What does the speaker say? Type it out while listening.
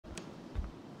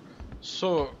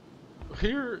So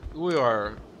here we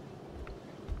are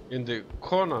in the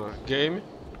Kona game.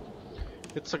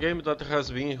 It's a game that has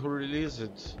been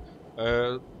released,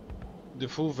 uh, the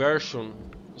full version,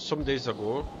 some days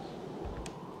ago,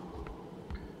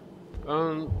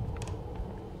 and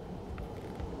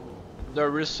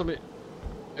there is some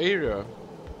area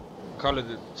called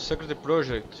the Secret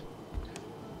Project,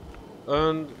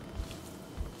 and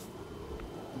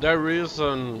there is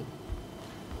an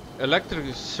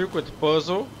electric circuit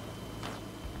puzzle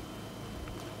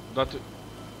that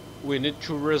we need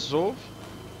to resolve.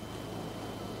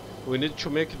 We need to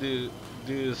make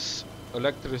this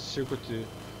electric circuit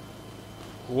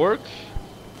work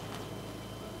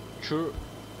to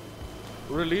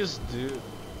release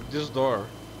this door.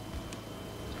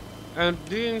 And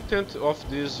the intent of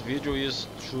this video is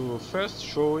to first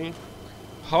showing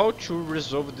how to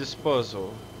resolve this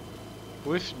puzzle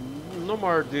with no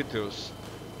more details.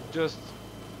 Just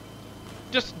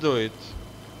do it.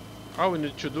 All we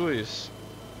need to do is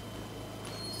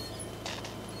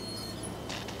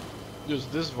use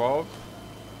this valve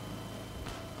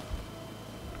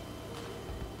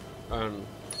and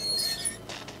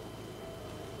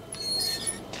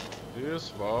this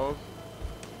valve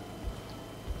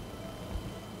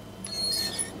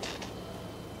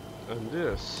and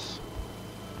this,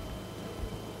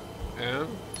 and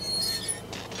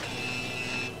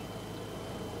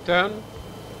then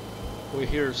we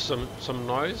hear some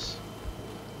noise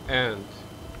and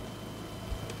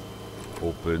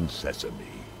Open sesame.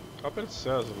 open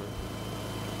sesame.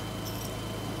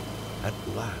 At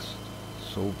last,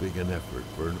 so big an effort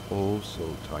for an oh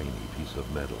so tiny piece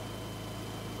of metal.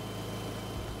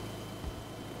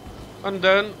 And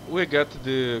then we get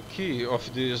the key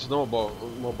of the snowball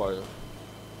mobile.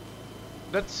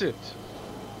 That's it.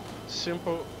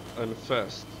 Simple and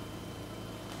fast.